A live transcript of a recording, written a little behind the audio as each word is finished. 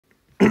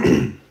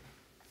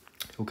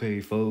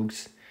Okay,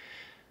 folks,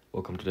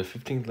 welcome to the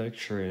 15th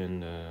lecture,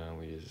 and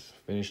we just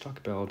finished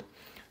talking about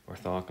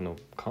orthogonal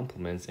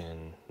complements,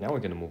 and now we're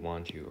going to move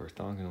on to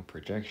orthogonal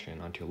projection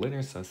onto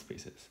linear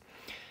subspaces.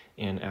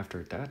 And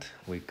after that,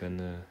 we're going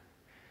to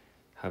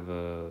have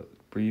a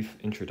brief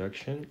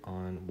introduction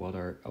on what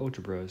are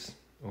algebras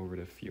over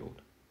the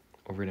field.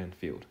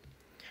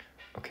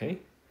 Okay,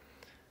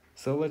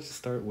 so let's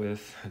start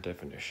with a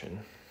definition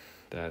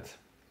that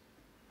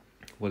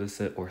what is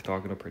an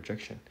orthogonal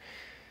projection?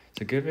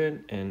 So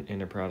given an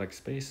inner product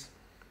space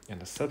and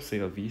a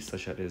subset of V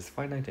such that it is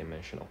finite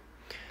dimensional.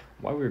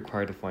 Why we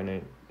require the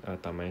finite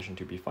dimension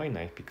to be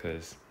finite?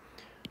 Because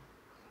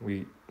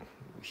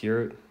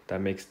here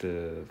that makes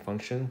the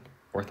function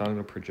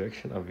orthogonal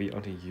projection of V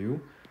onto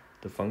U,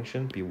 the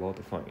function, be well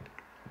defined.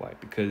 Why?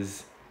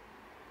 Because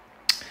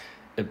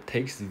it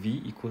takes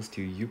V equals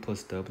to U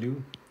plus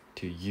W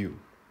to U,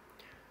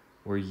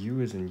 where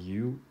U is in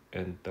U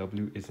and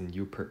W is in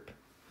U perp.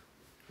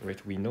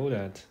 Right? We know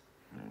that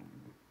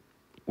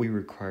we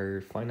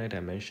require finite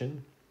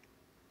dimension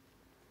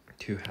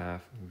to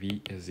have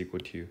V is equal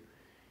to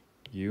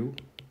U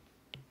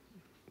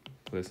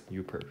plus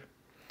U perp.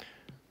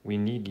 We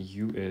need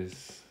U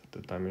is, the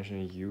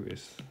dimension of U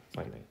is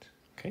finite,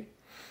 okay?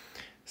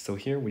 So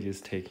here we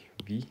just take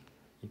V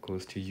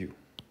equals to U,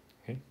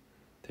 okay?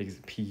 Takes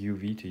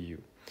PUV to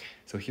U.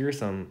 So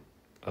here's a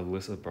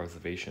list of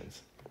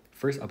observations.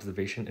 First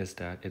observation is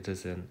that it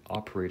is an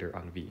operator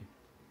on V.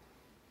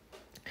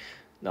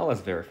 Now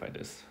let's verify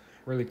this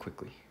really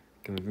quickly.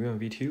 Given V1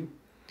 and V2,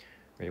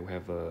 right, we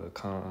have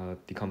a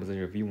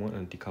decomposition of V1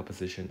 and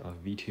decomposition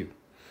of V2.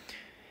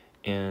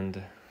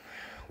 And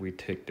we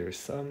take their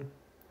sum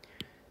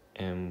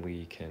and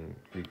we can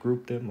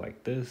regroup them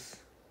like this,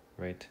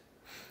 right?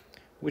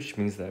 Which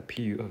means that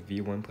PU of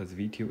V1 plus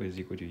V2 is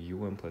equal to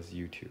U1 plus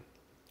U2,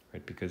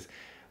 right? Because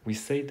we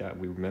say that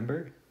we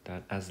remember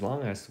that as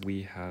long as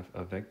we have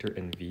a vector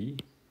in V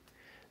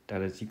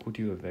that is equal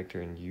to a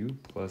vector in U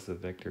plus a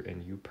vector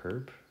in U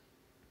perp,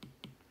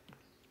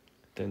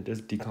 then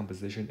this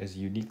decomposition is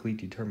uniquely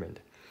determined,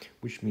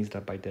 which means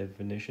that by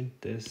definition,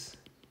 this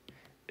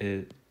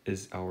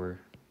is our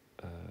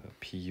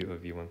PU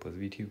of V1 plus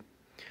V2.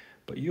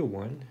 But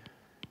U1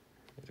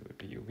 is equal to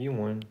PU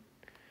V1,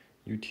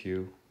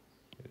 U2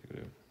 is equal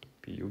to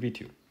PU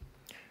V2.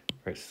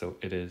 Right, so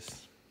it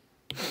is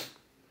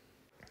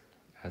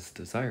as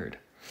desired.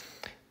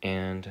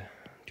 And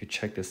to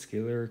check the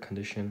scalar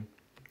condition,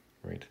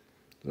 right,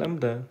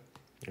 lambda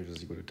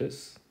is equal to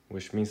this,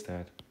 which means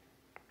that,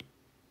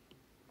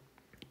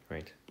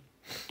 right,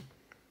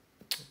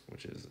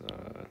 which is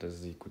this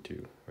is equal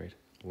to, right,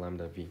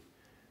 lambda V,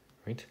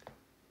 right?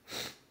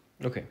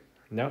 Okay,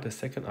 now the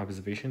second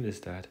observation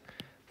is that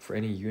for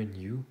any U and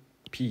U,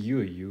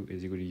 PU of U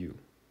is equal to U,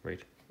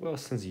 right? Well,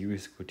 since U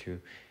is equal to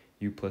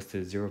U plus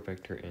the zero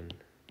vector in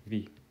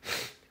V,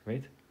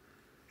 right?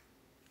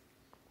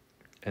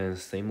 And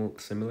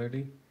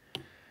similarly,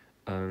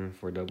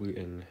 for W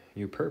in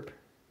U perp,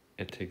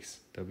 it takes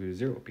W to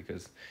 0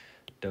 because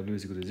W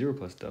is equal to 0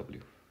 plus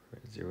W,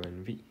 right? 0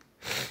 in V,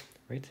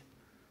 right?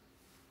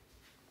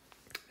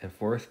 And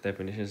fourth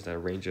definition is that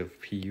range of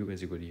PU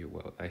is equal to U.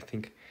 Well, I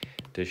think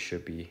this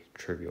should be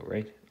trivial,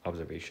 right?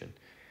 Observation.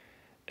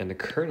 And the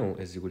kernel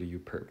is equal to U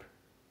perp.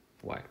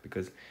 Why?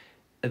 Because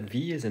if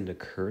V is in the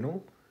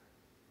kernel,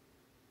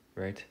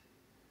 right,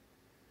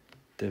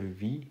 then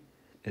V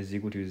is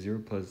equal to 0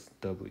 plus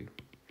W,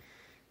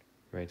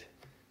 right?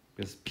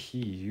 Because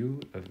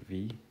PU of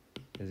V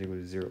is equal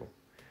to 0,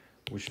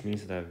 which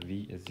means that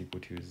V is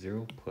equal to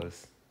 0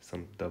 plus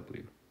some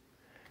W.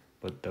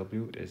 But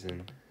W is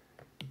in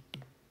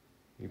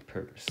U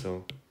perp,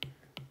 so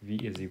V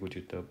is equal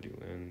to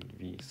W and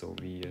V, so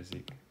V is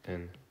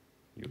in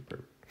U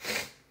perp,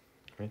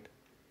 right?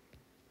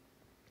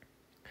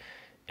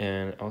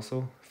 And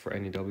also for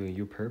any W in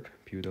U perp,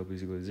 PUW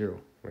is equal to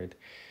 0, right?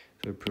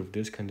 So we prove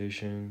this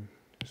condition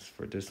is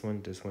for this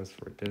one is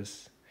for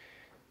this,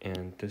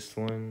 and this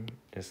one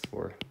is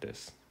for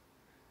this.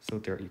 So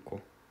they're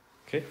equal,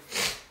 okay?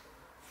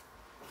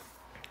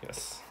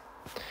 Yes.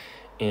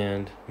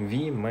 And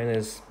V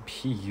minus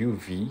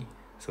PUV,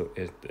 so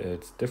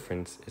its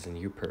difference is in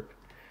U perp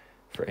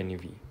for any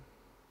V,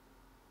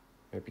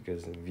 right?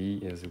 Because V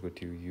is equal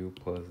to U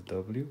plus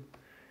W,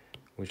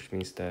 which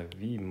means that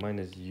V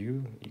minus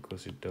U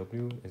equals to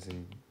W is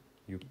in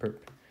U perp,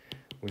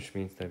 which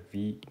means that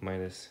V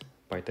minus,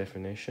 by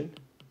definition,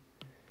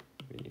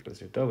 V equals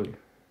to W,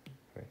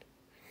 right,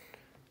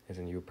 is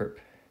in U perp.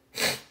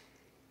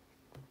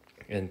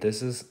 And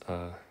this is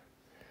a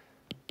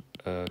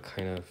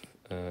kind of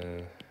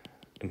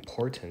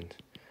important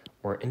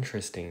or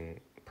interesting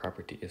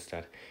property is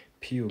that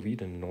PUV,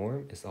 the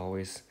norm, is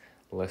always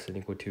less than or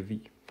equal to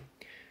V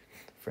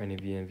for any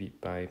V and V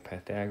by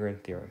Pythagorean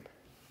theorem.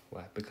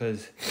 Why?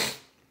 Because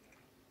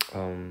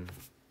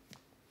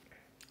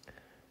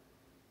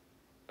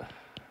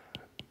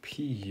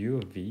PU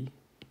of V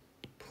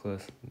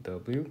plus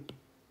W,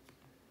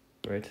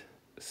 right,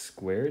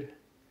 squared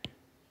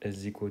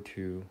is equal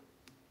to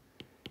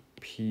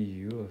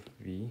PU of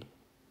V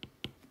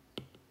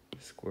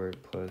squared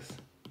plus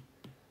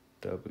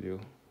w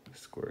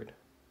squared,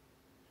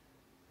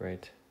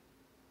 right?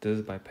 This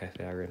is by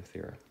Pythagorean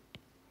theorem,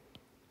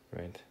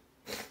 right?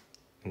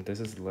 And this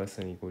is less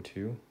than or equal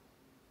to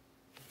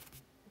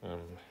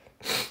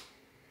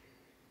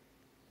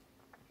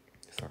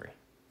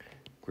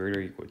greater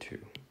or equal to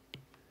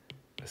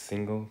a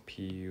single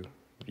PU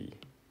V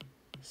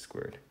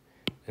squared.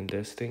 And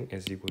this thing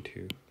is equal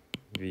to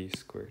V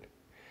squared.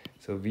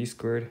 So V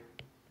squared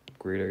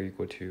greater or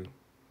equal to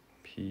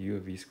PU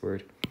of V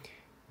squared.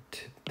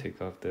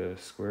 Take off the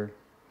square.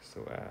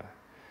 So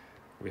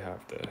we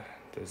have the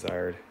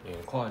desired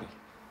inequality.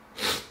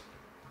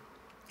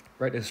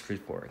 Right, it's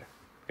straightforward.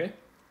 Okay?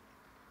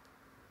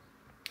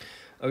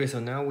 Okay, so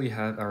now we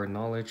have our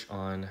knowledge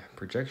on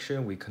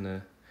projection. We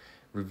can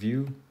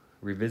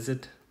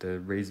revisit the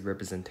raised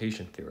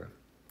representation theorem.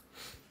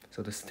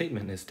 So the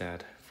statement is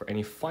that for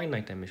any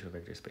finite dimensional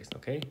vector space,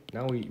 okay?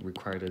 Now we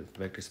require the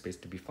vector space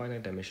to be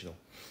finite dimensional.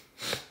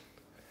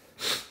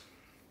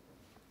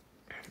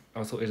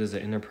 Also, it is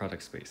an inner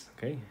product space,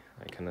 okay?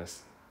 I kind of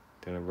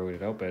didn't wrote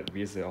it out, but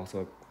V is also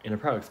an inner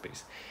product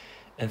space.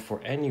 And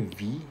for any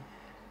V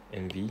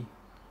and V,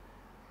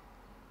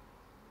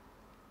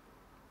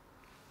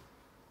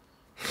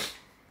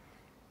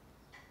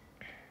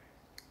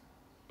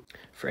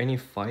 for any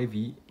phi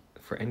V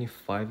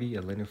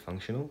a linear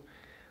functional,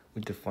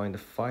 we define the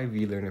phi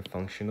V linear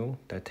functional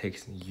that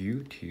takes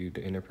U to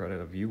the inner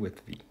product of U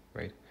with V,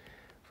 right?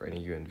 For any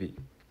U and V.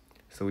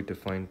 So we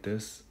define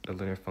this a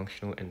linear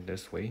functional in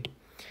this way.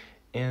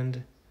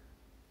 And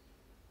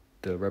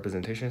the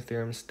representation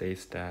theorem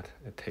states that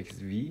it takes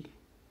V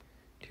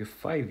to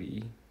phi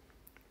V,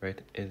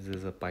 right? It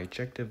is a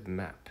bijective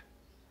map.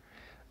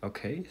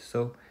 Okay,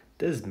 so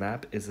this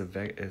map is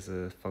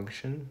a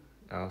function.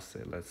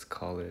 Let's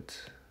call it.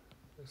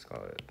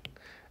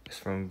 It's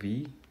from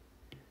V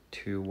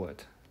to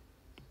what?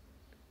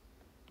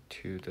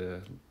 To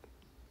the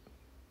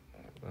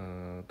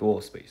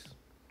dual space.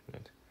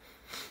 Right?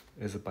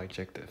 It's a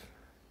bijective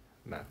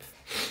map.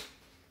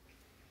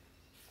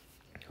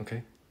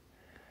 Okay,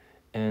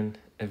 and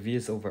if V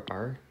is over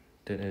R,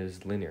 then it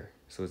is linear.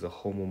 So it's a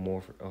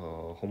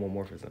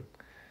homomorphism.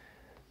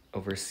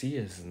 Over C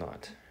is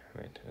not,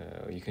 right?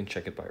 You can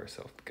check it by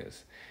yourself,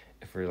 because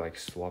if we're like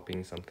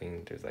swapping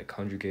something, there's like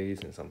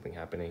conjugates and something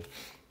happening.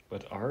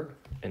 But R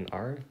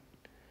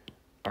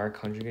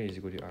conjugate is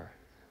equal to R,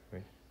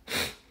 right?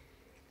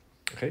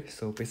 Okay,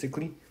 so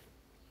basically,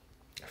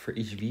 for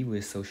each V, we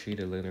associate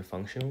a linear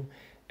functional,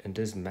 and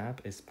this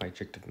map is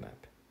bijective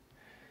map.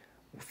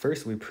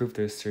 First, we prove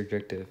that it's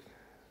surjective.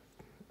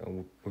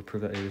 We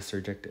prove that it is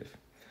surjective.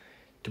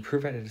 To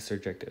prove that it is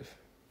surjective,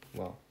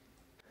 well,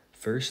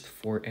 first,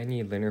 for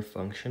any linear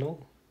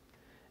functional,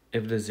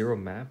 if the zero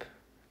map,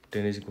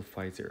 then it is equal to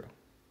phi 0.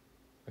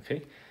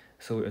 Okay,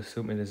 so we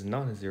assume it is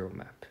not a zero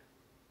map.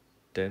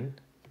 Then,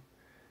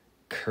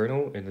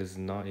 kernel, it is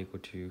not equal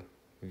to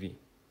V,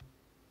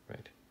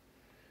 right?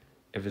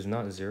 If it's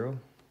not 0,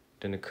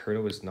 then the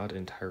kernel is not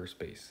entire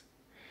space.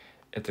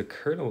 If the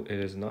kernel it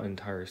is not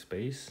entire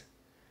space,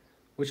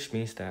 which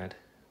means that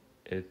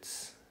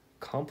its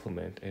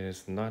complement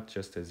is not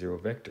just a zero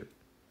vector,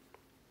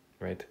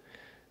 right?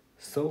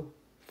 So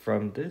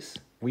from this,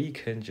 we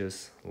can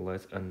just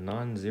let a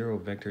non-zero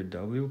vector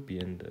W be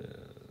in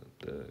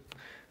the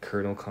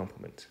kernel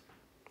complement.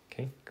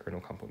 Okay,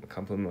 kernel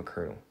complement of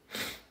kernel.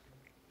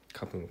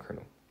 Complement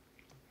kernel.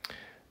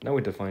 Now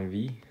we define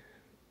V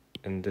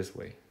in this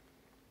way.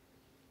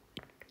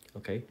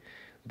 Okay,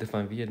 we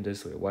define V in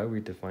this way. Why are we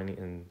defining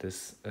in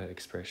this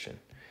expression?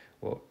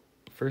 Well,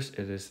 first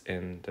it is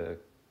in the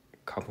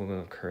complement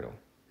of kernel,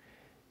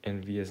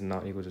 and V is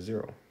not equal to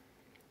 0,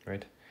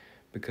 right?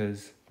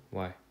 Because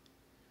why?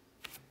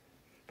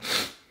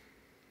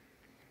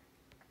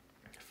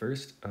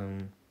 First,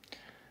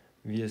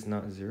 V is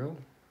not 0.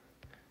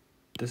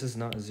 This is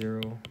not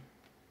 0,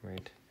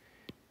 right?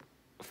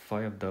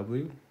 Phi of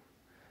W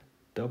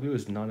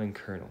is not in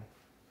kernel,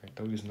 right?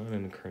 W is not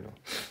in the kernel.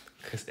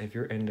 Because if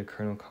you're in the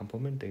kernel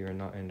complement, then you're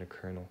not in the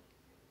kernel.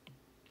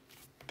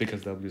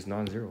 Because W is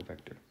not a zero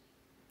vector.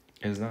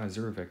 It is not a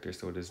zero vector,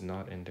 so it is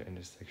not in the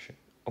intersection.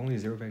 Only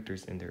zero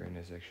vectors in their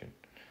intersection,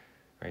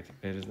 right?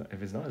 It is not,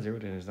 if it's not 0,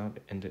 then it's not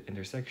in the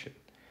intersection.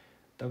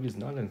 W is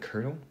not in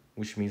kernel,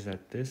 which means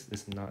that this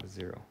is not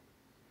 0.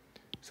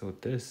 So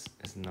this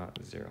is not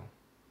 0.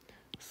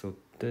 So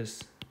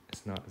this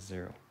is not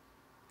 0,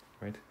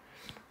 right?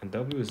 And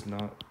W is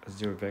not a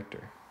zero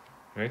vector,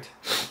 right?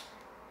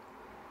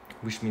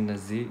 Which means that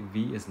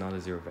V is not a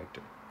zero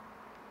vector.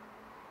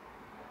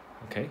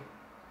 Okay?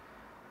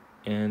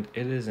 And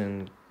it is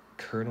in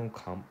kernel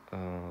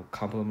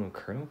complement of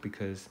kernel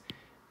because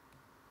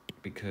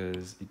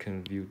you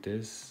can view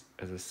this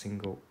as a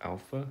single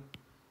alpha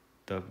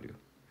W,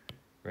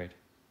 right?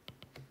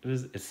 It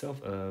is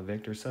itself a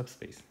vector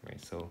subspace, right?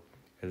 So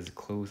it is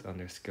closed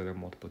under scalar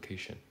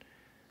multiplication.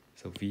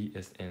 So V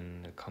is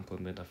in the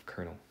complement of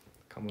kernel.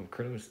 Complement of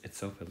kernel is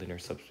itself a linear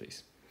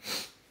subspace.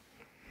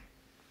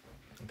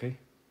 Okay,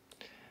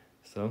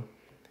 so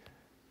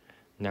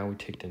now we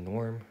take the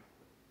norm.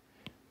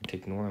 We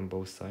take norm on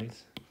both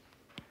sides.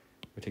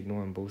 We take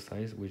norm on both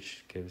sides,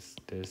 which gives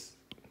this,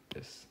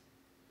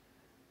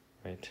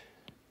 right?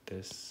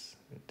 This,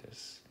 and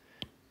this.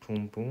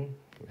 Boom, boom.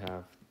 We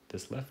have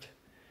this left.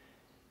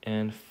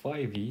 And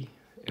phi v,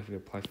 if we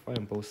apply phi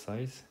on both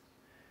sides,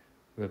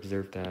 we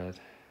observe that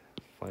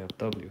phi of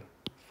w,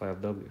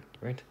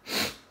 right?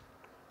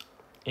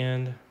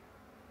 And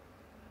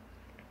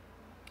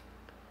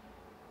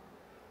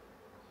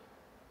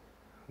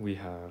we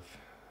have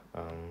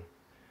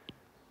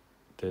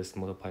this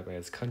multiplied by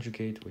its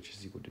conjugate, which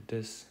is equal to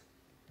this.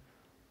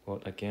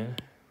 Well, again,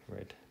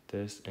 right,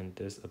 this and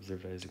this,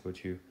 observe that is equal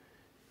to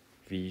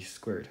v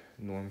squared,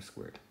 norm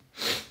squared.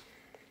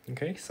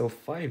 Okay, so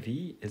phi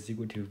v is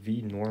equal to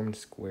v norm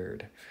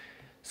squared.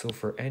 So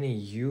for any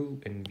u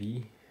in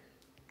v,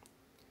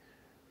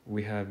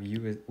 we have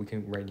u, we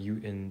can write u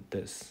in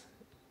this,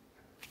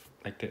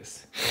 like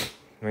this,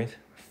 right?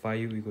 Phi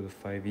u equal to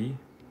phi v,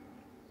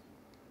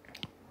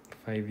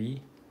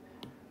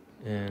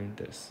 and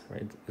this,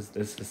 right?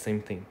 It's the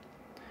same thing.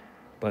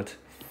 But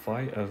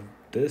phi of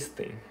this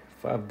thing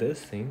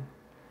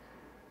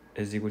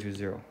is equal to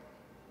 0.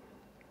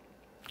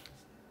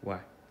 Why?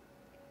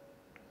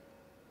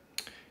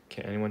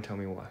 Can anyone tell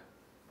me why?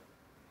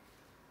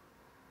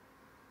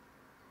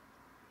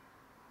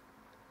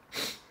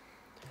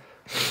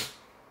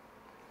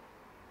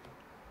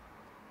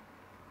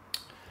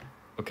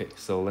 Okay,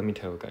 so let me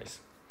tell you guys.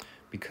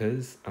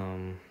 Because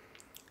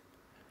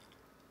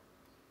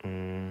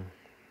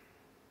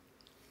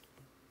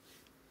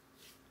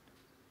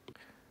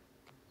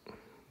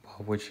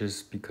which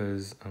is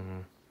because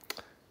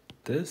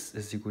this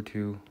is equal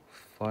to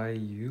phi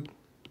u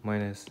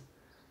minus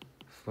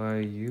phi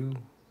u,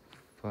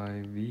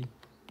 phi v,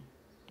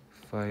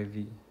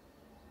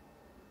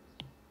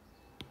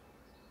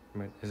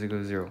 right, is equal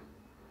to 0.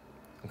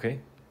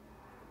 Okay,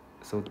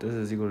 so this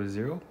is equal to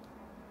 0,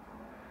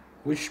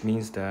 which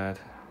means that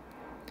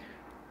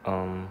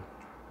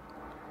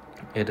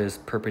it is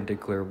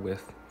perpendicular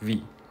with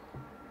v,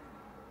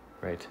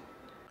 right?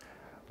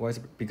 Why is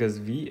it? Because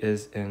v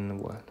is in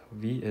what?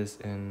 V is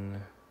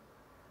in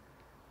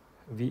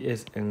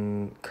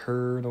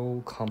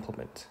kernel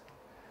complement,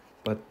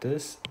 but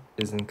this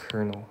is in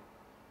kernel,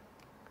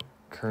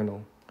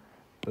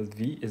 but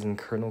v is in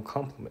kernel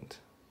complement,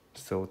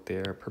 so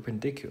they're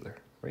perpendicular,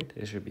 right?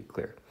 It should be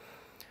clear.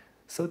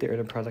 So their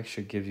inner product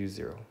should give you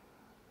 0.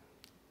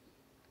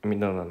 I mean,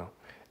 no.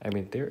 I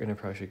mean, their inner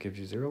product should give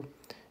you 0,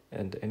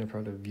 and the inner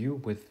product of u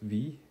with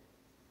v,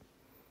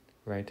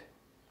 right?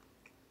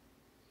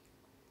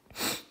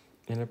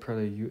 Inner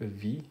product of u of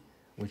v,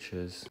 which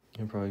is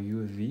inner product of u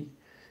of v,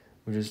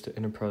 which is the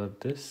inner product of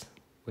this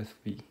with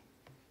v,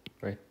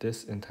 right?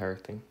 This entire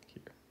thing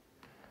here.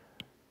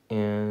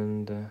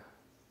 And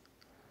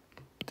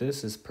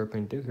this is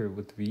perpendicular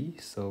with v,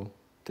 so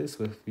this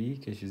with v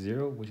gives you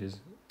 0, which is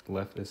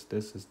left is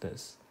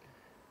this,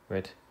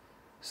 right?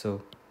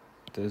 So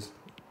this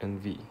and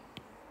v,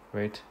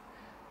 right?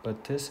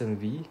 But this and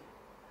v,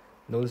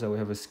 notice that we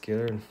have a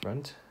scalar in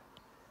front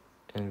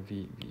and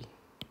v,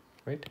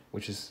 right?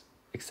 Which is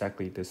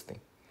exactly this thing.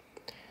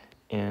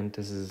 And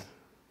this is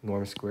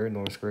norm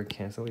squared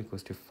cancel,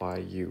 equals to phi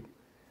u.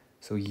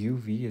 So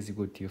uv is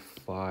equal to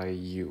phi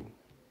u,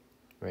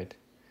 right?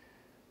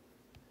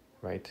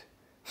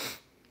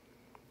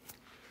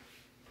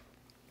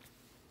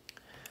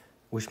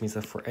 Which means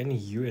that for any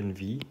u and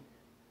v,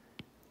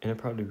 inner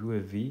product of u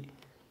of v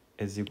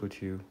is equal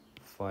to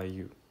phi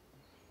u.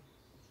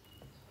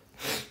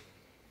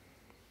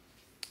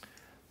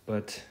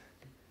 But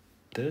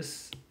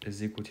this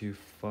is equal to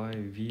phi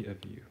v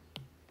of u,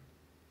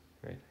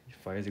 right?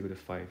 Phi is equal to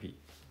phi v,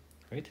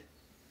 right?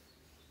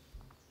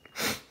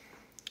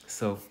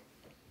 So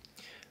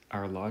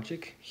our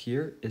logic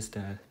here is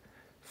that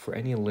for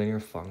any linear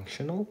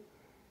functional,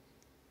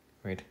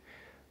 right?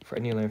 For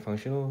any linear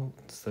functional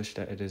such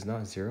that it is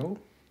not 0,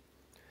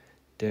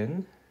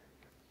 then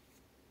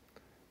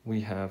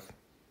we have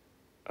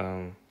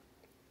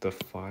the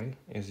phi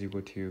is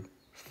equal to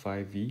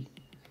phi v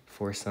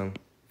for some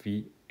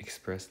v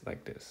expressed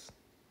like this.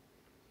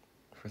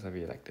 For some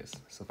v like this.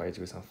 So phi is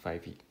equal to some phi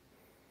v.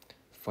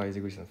 Phi is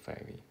equal to some phi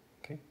v.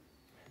 Okay?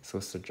 So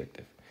it's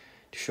surjective.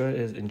 To show it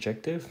is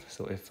injective,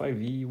 so if phi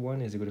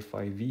v1 is equal to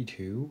phi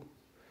v2,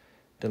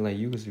 then like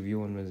u is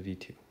v1 minus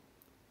v2.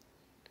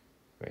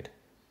 Right?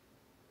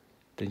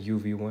 Then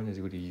uv1 is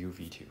equal to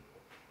uv2.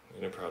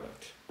 Inner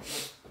product.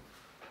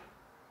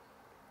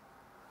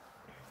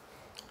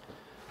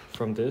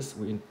 From this,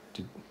 we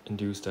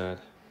induce that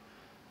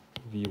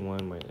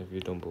v1, if you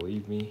don't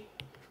believe me,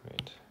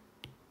 right,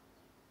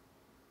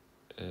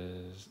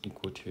 is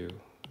equal to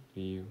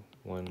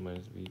v1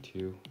 minus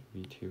v2,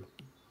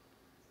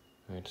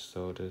 right?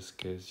 So this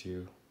gives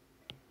you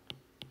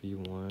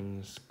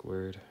v1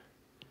 squared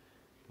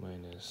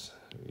minus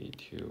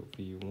v2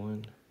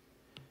 v1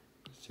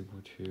 is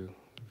equal to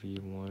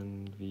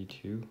v1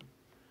 v2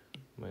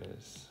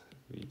 minus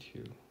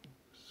v2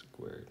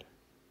 squared,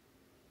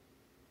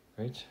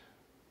 right?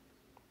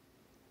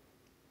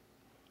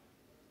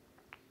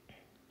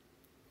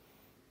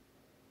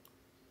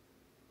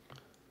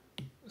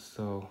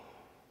 So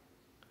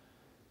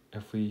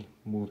if we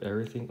move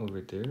everything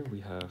over there, we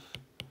have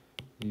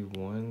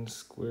v1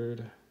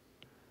 squared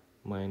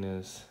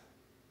minus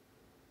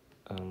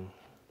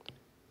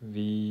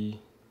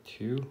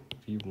v2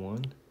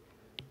 v1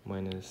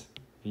 minus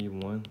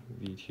v1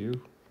 v2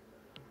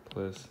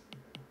 plus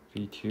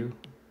v2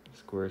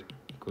 squared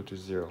equal to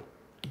 0.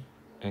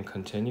 And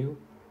continue,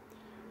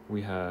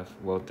 we have,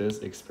 well, this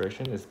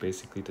expression is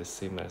basically the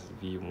same as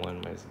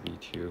v1 minus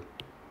v2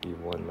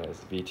 v1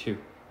 minus v2,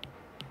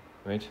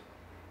 right?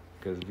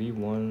 Because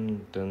v1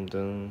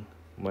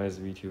 minus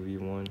v2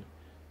 v1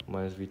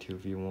 minus v2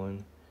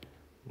 v1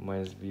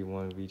 minus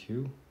v1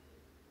 v2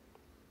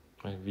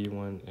 and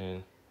v1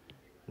 and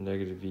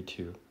negative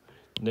v2.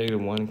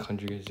 Negative 1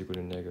 conjugate is equal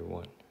to negative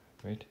 1,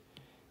 right?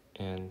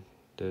 And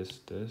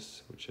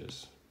this, which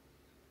is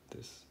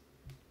this,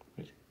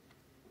 right?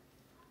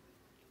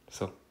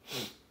 So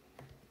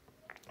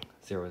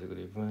 0 is equal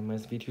to v1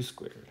 minus v2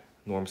 squared,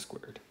 norm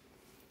squared,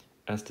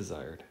 as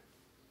desired.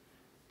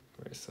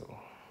 Right, so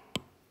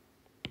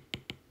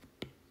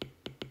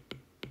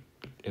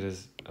it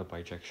is a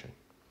bijection.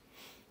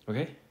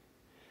 Okay?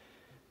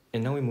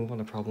 And now we move on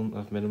to the problem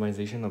of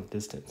minimization of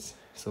distance.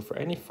 So for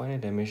any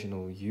finite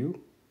dimensional U,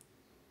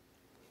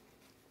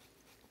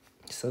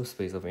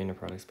 subspace of inner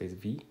product space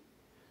V,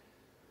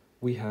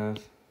 we have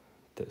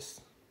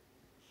this.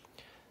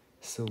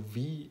 So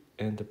V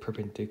and the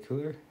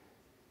perpendicular,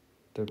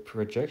 the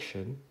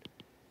projection,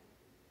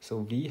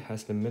 so V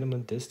has the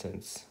minimum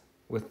distance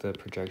with the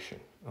projection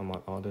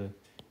among all the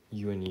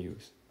U and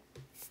U's.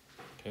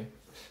 Okay?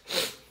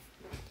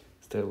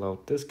 So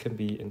this can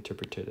be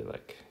interpreted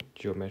like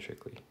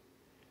geometrically.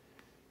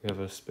 We have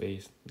a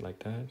space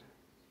like that,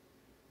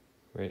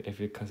 right? If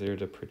you consider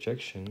the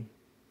projection,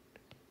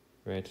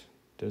 right,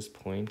 this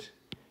point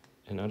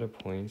and other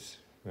points,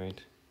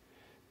 right,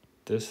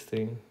 this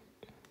thing,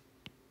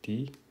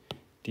 D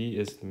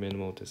is the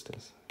minimal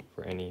distance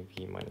for any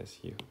V minus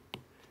U.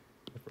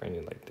 For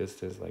any like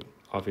distance, like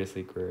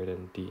obviously greater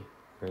than D,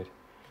 right?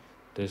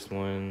 This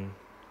one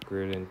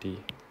greater than D,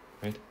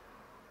 right?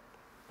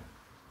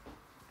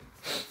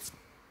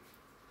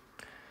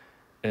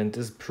 And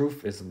this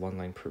proof is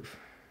one-line proof,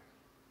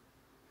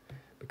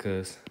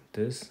 because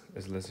this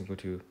is less than equal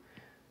to,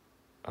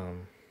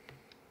 I'm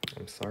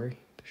sorry,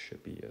 this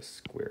should be a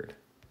squared,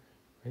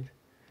 right?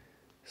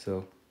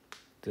 So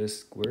this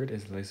squared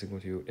is less than equal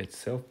to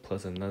itself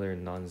plus another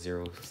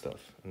non-zero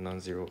stuff, a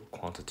non-zero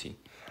quantity.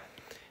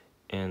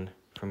 And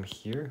from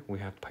here, we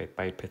have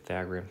by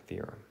Pythagorean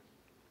theorem,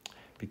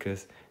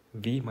 because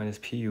V minus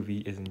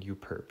PUV is in U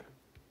perp.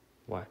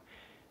 Why?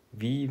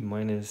 V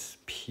minus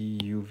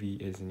PUV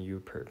is in U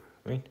perp,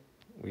 right?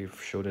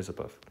 We've showed this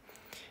above.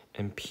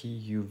 And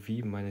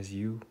PUV minus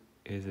U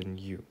is in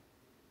U.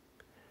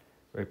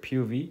 Right?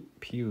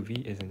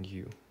 PUV is in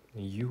U.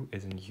 And U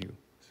is in U.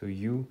 So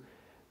U,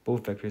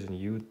 both vectors in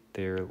U,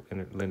 their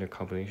linear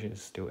combination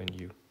is still in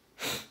U.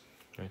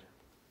 Right?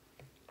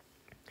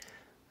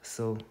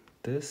 So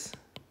this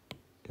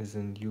is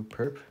in U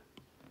perp.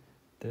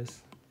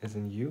 This is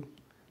in U.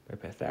 By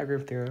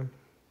Pythagorean theorem,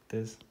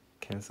 this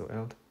cancel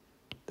out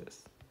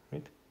this,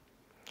 right?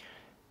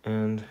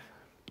 And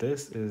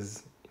this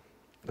is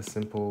a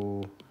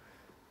simple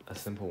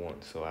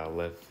one, so I'll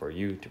leave for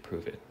you to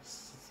prove it.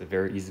 It's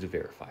very easy to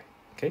verify,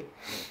 okay?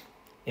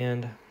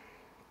 And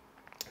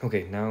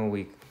okay, now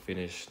we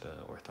finished the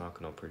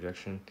orthogonal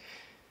projection,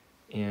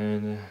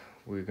 and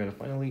we're gonna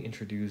finally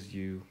introduce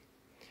you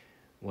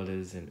what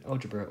is an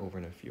algebra over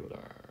in a field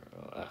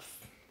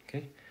F,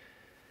 okay?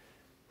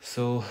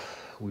 So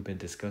we've been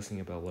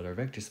discussing about what are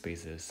vector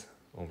spaces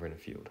over in a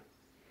field.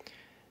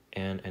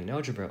 And an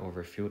algebra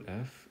over field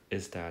F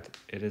is that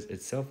it is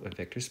itself a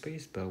vector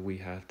space, but we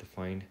have to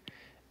find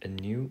a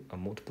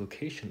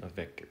multiplication of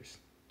vectors.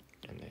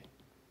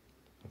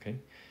 Okay,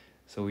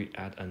 so we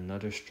add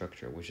another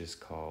structure which is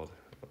called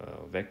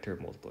vector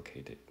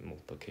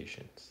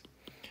multiplications,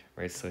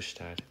 right? Such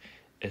that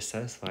it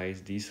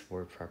satisfies these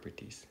four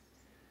properties.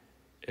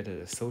 It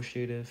is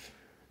associative,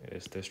 it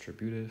is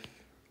distributive,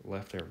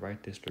 left and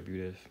right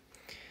distributive,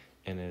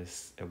 and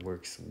it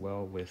works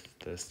well with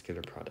the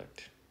scalar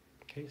product.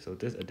 Okay, so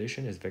this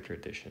addition is vector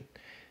addition,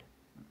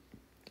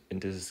 and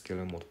this is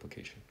scalar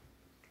multiplication,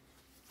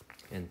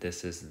 and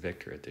this is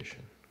vector addition.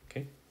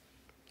 Okay,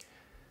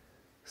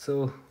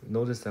 so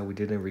notice that we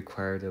didn't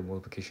require the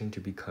multiplication to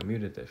be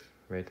commutative,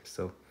 right?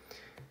 So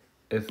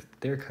if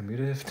they're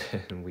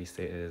commutative, then we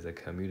say it is a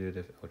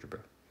commutative algebra.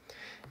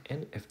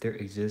 And if there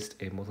exists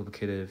a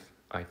multiplicative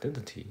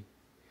identity,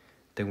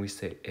 then we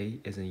say A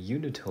is a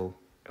unital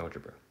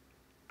algebra.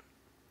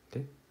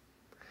 Okay?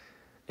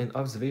 An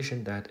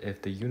observation that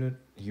if the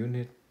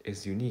unit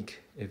is unique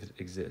if it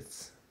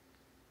exists,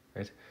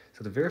 right?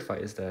 So to verify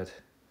is that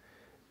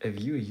if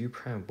U and U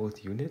prime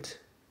both unit,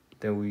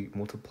 then we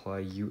multiply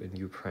U and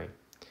U prime.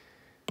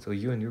 So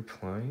U and U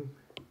prime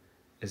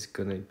is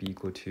gonna be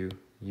equal to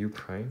U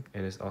prime,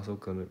 and it's also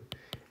equal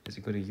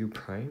to U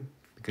prime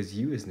because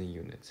U is in the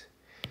unit.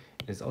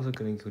 And it's also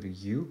gonna equal to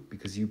U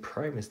because U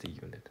prime is the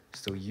unit.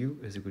 So U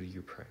is equal to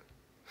U prime.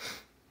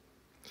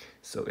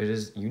 So it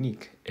is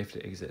unique if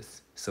it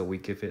exists. So we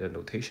give it a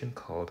notation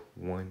called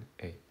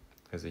 1A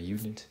as a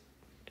unit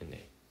in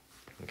A.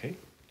 Okay?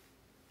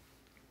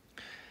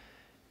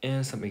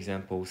 And some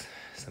examples,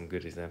 some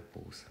good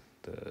examples.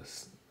 The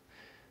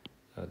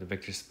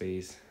vector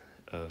space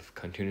of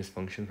continuous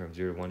function from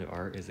 0 to 1 to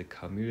R is a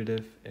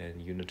commutative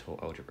and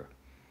unital algebra.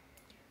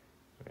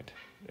 Right?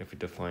 If we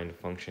define the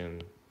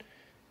function,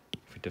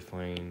 if we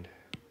defined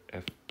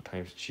f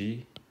times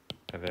g,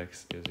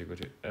 fx is equal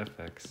to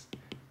fx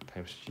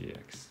times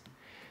gx.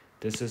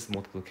 This is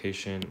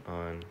multiplication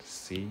on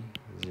C,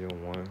 0,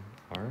 1,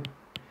 R,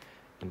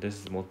 and this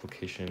is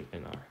multiplication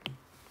in R.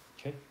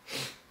 Okay?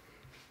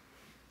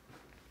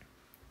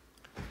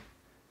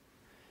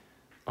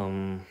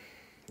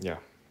 Yeah,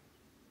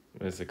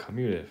 it's a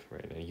commutative,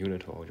 right? A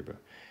unital algebra.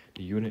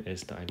 The unit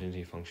is the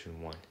identity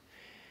function 1.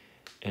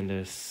 And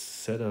the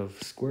set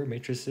of square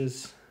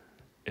matrices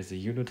is a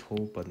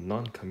unital but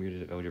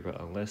non-commutative algebra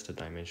unless the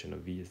dimension of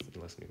V is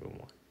less than or equal to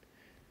 1.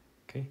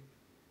 Okay?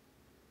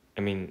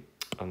 I mean,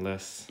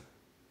 unless...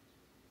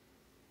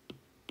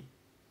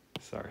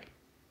 Sorry,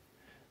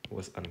 it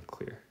was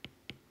unclear.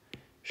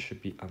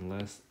 Should be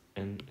unless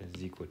n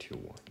is equal to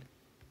 1.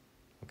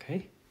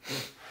 Okay?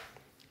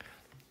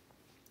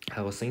 I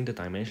was saying the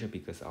dimension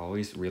because I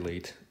always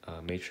relate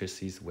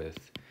matrices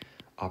with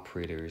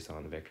operators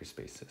on vector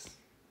spaces.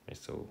 Right,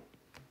 so,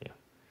 yeah.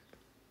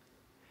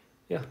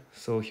 Yeah,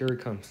 so here it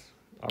comes.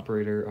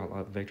 Operator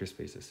on vector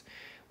spaces.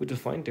 We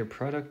define their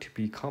product to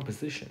be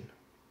composition.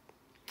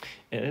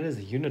 And it is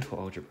a unital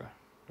algebra.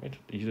 Right?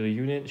 The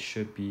unit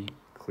should be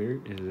clear.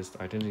 It is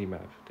the identity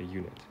map, the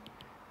unit.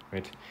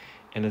 Right?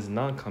 And it's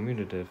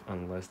non-commutative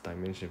unless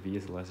dimension V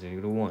is less than or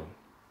equal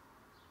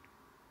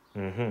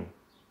to 1.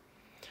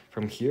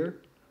 From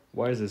here,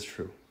 why is this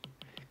true?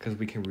 Because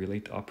we can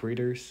relate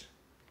operators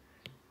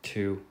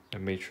to a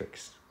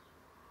matrix,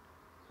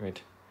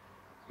 right?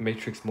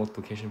 Matrix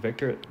multiplication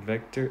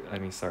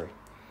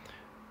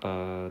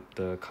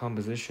the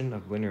composition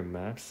of linear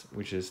maps,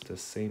 which is the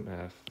same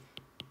as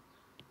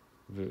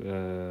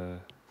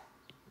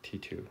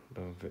T2,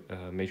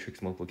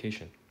 matrix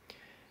multiplication,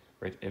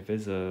 right? If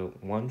it's a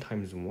 1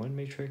 times 1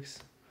 matrix,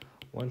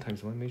 1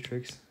 times 1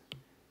 matrix,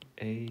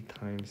 A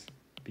times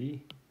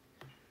B,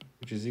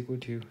 which is equal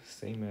to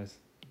same as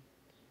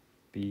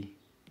B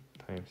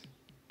times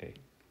A,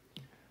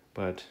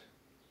 but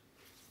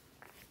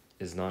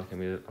is not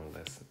commutative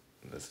unless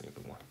less than or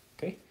equal to 1.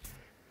 Okay.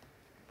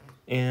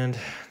 And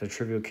the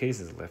trivial case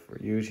is left for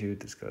you to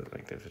discuss.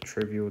 Like there's a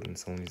trivial and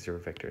it's only 0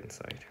 vector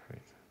inside,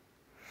 right?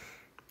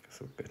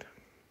 So good.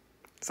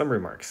 Some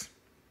remarks.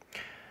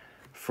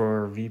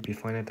 For V be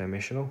finite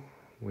dimensional,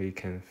 we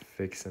can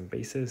fix some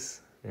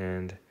bases,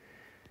 and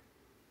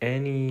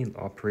any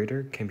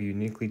operator can be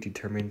uniquely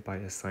determined by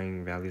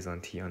assigning values on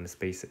T on the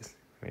spaces.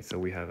 Right? So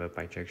we have a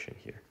bijection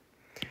here.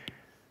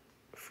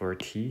 For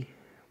T,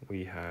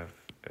 we have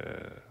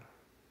a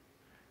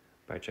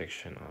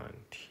bijection on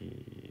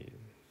T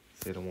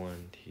zeta1,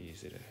 T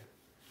zeta,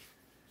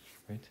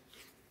 right?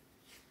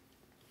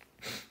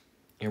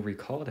 And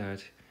recall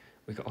that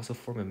we can also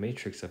form a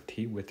matrix of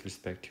T with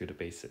respect to the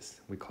basis.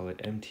 We call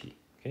it MT,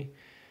 okay?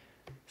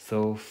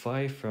 So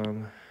phi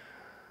from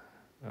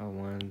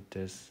L1,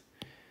 this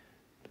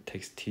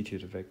takes T to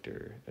the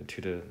vector,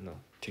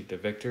 take the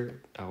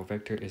vector, our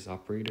vector is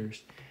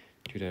operators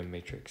to the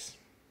matrix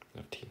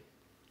of T.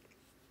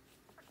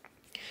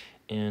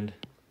 And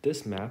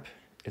this map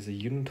is a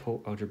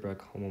unital algebraic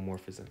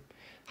homomorphism.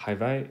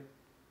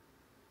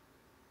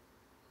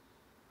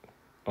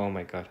 Oh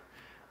my god.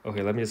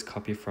 Okay, let me just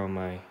copy from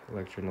my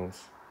lecture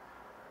notes.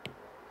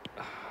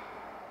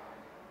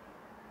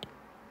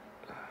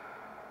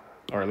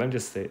 Alright, let me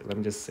just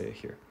say it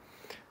here.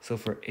 So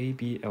for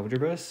AB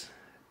algebras,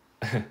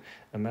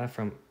 a map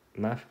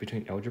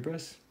between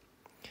algebras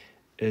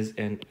is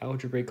an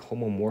algebraic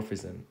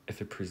homomorphism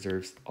if it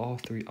preserves all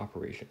 3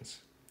 operations.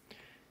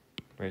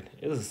 Right?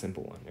 It is a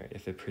simple one, right?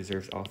 If it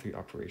preserves all 3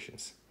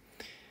 operations.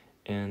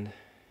 And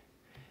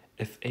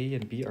if A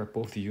and B are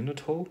both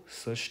unital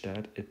such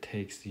that it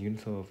takes the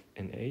unital of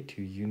an A to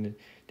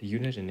the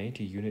unit in A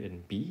to unit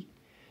in B,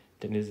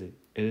 then it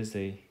is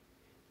a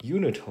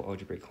unital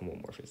algebraic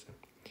homomorphism.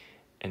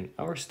 And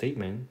our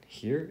statement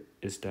here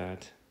is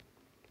that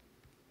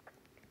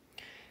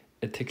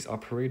it takes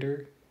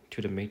operator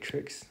to the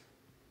matrix.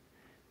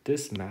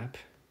 This map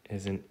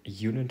is an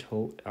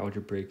unital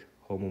algebraic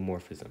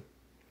homomorphism.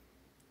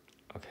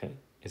 Okay,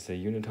 it's a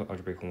unital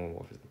algebraic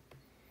homomorphism.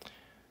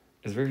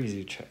 It's very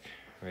easy to check,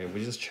 right?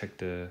 We just check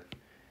the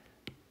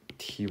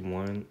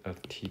T1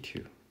 of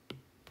T2,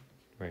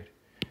 right?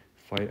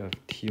 Phi of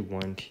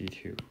T1,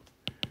 T2,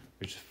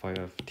 which is phi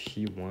of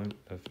T1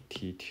 of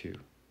T2,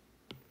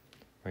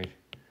 right?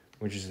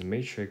 Which is a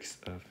matrix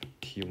of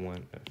T1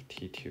 of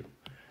T2.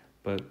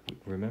 But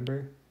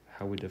remember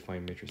how we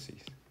define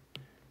matrices,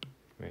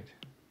 right?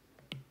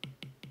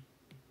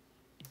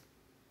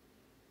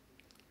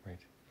 Right,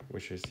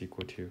 which is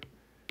equal to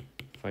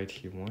phi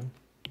T1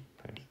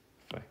 times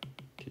phi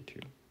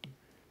T2,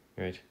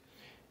 right?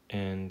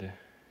 And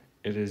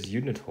it is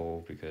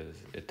unital because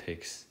it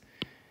takes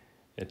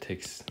it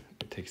takes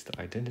the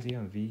identity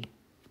on V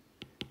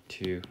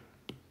to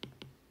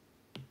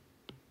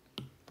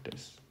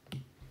this,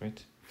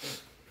 right?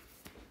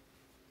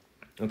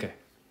 Okay.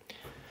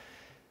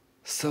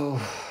 So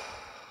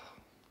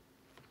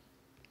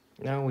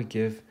now we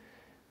give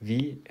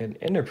V an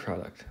inner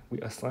product. We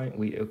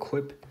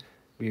equip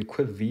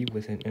V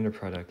with an inner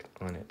product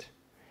on it.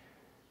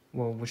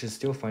 Well, which is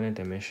still finite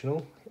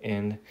dimensional,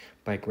 and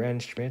by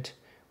Grand-Schmidt,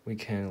 we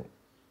can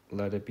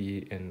let it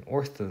be an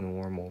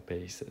orthonormal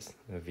basis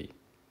of V,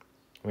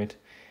 right?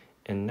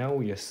 And now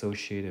we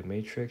associate a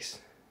matrix,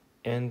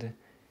 and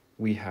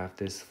we have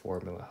this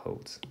formula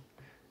holds.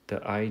 The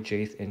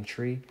ijth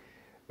entry,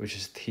 which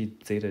is T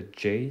zeta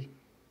j,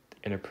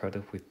 inner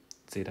product with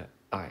zeta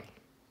I.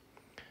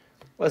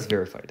 Let's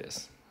verify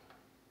this.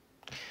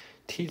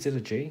 T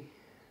zeta j,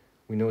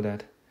 we know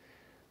that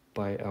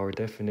by our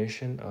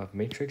definition of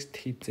matrix,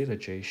 T zeta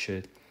j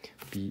should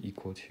be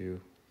equal to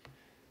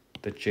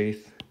the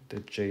jth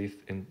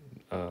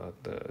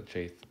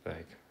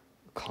like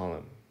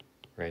column,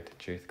 right? The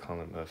jth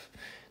column of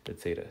the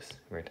zetas,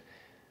 right?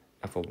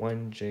 Alpha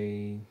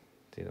 1j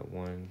zeta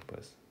 1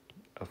 plus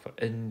alpha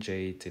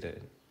nj zeta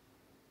n.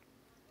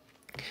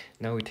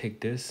 Now we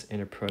take this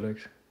inner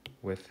product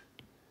with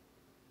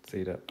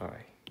zeta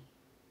I.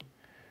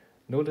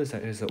 Notice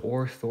that it's an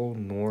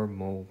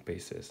orthonormal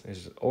basis.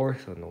 It's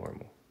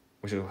orthonormal,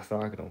 which is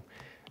orthogonal,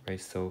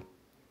 right? So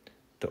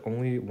the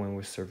only one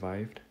was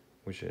survived,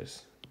 which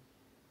is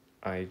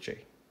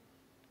ij.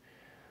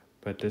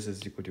 But this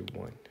is equal to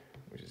 1,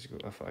 which is equal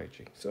to alpha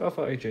ij. So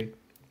alpha ij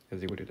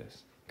is equal to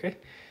this, okay?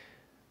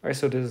 All right,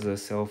 so this is a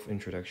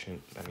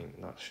self-introduction. I mean,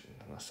 not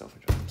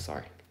self-introduction,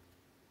 sorry.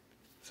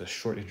 It's a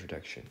short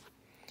introduction.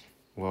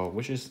 Well,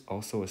 which is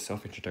also a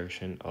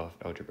self-introduction of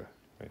algebra,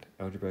 right?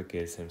 Algebra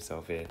gives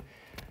himself a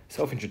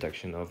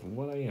self-introduction of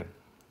what I am,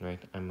 right?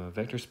 I'm a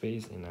vector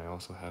space, and I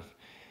also have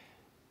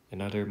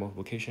another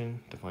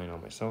multiplication defined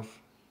on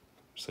myself,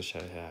 such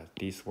that it has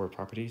these 4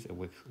 properties. It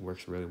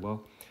works really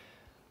well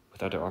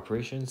with other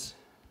operations,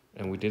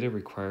 and we didn't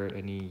require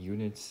any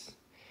units.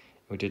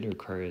 We didn't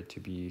require it to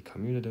be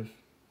commutative,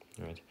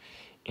 right?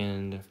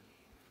 And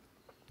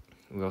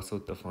we also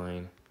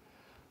define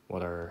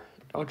what are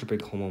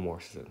algebraic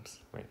homomorphisms,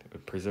 right?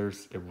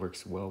 It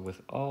works well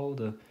with all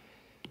the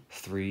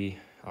 3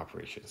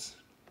 operations.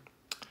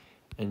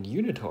 And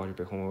unit to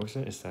algebraic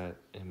homomorphism is that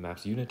it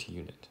maps unit to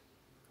unit.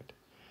 Right?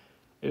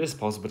 It is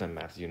possible that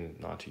maps unit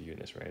not to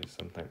units, right?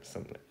 Sometimes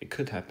it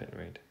could happen,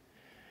 right?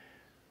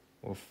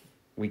 Well,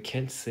 we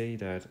can't say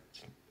that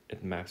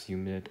it maps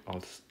unit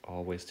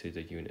always to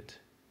the unit,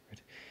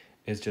 right?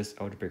 It's just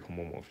algebraic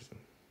homomorphism,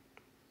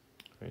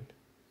 right?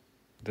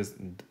 This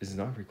is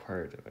not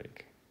required.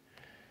 Like,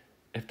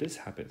 if this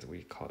happens,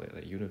 we call it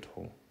a unit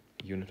to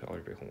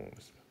algebraic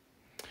homomorphism.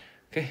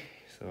 Okay,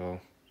 so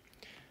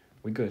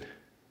we good,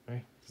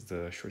 right? This is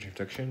the short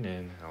introduction,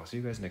 and I'll see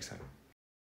you guys next time.